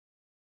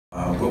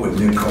What would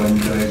Nick call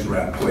you guys?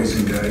 Rat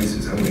poison guys?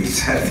 Is that what he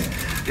said?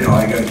 You know,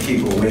 I got to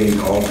keep away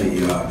all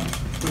the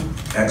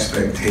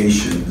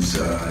expectations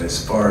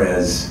as far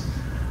as,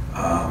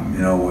 you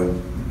know,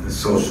 with the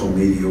social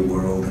media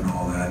world and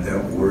all that.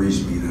 That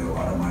worries me that a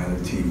lot of my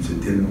other teams,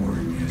 it didn't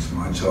worry me as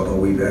much, although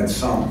we've had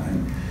some.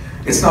 And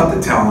it's not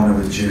the talent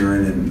of a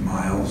Jaron and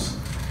Miles.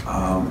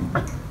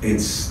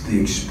 It's the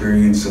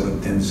experience of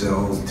a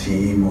Denzel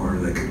team or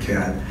like a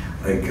cat,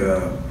 like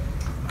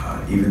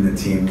even the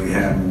team we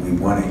had when we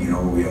won it, you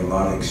know, we had a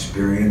lot of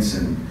experience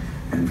and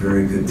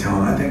very good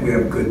talent. I think we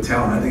have good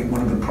talent. I think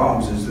one of the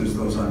problems is there's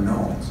those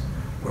unknowns.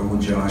 Where will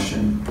Josh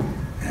and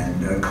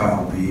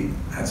Kyle be?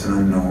 That's an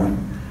unknown.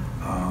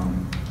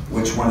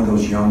 Which one of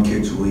those young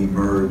kids will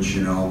emerge?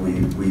 You know,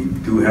 we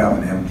do have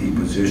an empty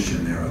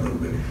position there a little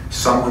bit.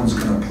 Someone's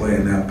going to play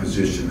in that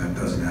position that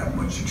doesn't have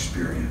much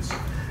experience.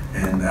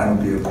 And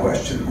that'll be a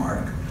question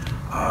mark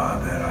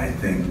that I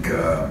think,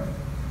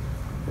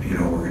 you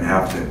know, we're going to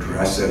have to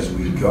address as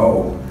we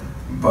go.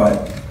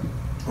 But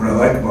what I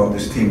like about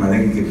this team, I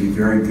think it can be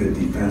very good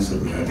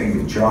defensively. I think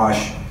if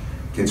Josh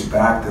gets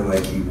back to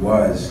like he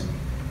was,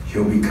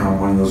 he'll become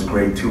one of those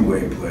great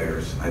two-way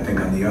players. I think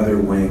on the other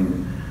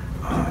wing,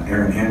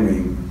 Aaron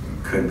Henry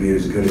could be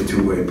as good a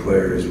two-way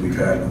player as we've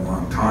had in a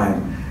long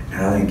time.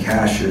 And I think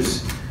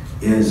Cassius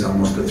is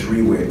almost a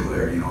three-way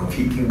player. You know, if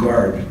he can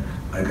guard,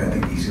 like I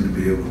think he's going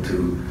to be able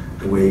to,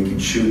 the way he can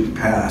shoot and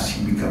pass,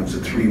 he becomes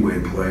a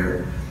three-way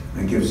player.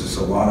 It gives us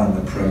a lot on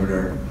the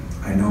perimeter.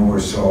 I know we're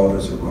solid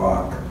as a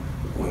rock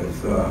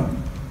with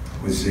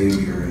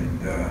Xavier and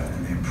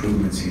the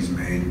improvements he's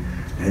made,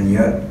 and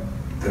yet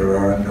there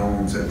are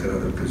unknowns at that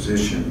other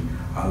position.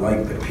 I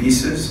like the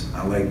pieces.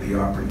 I like the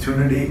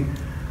opportunity.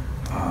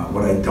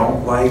 What I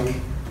don't like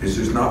is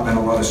there's not been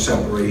a lot of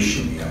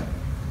separation yet.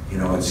 You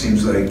know, it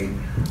seems like you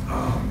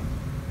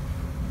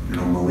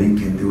know, Malik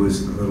can do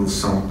his little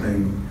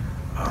something.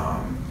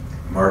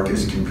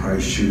 Marcus can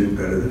probably shoot it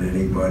better than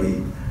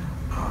anybody.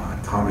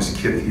 Thomas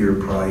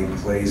Kithier probably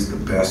plays the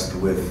best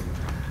with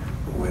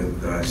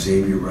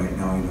Xavier right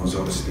now. He knows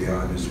how to stay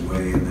out of his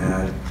way in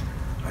that.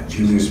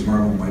 Julius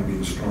Murrow might be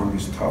the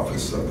strongest,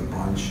 toughest of the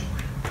bunch,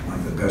 one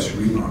of the best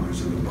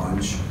rebounders of the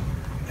bunch.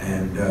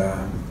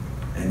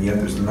 And yet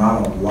there's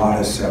not a lot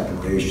of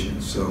separation.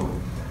 So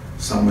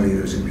there's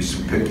going to be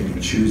some picking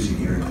and choosing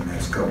here in the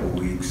next couple of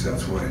weeks.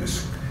 That's why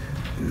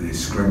the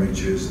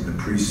scrimmages and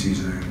the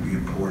preseason are going to be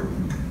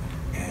important.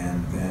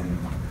 And then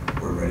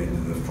we're ready to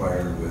the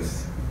fire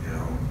with, you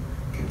know,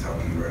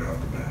 Kentucky right off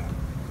the bat.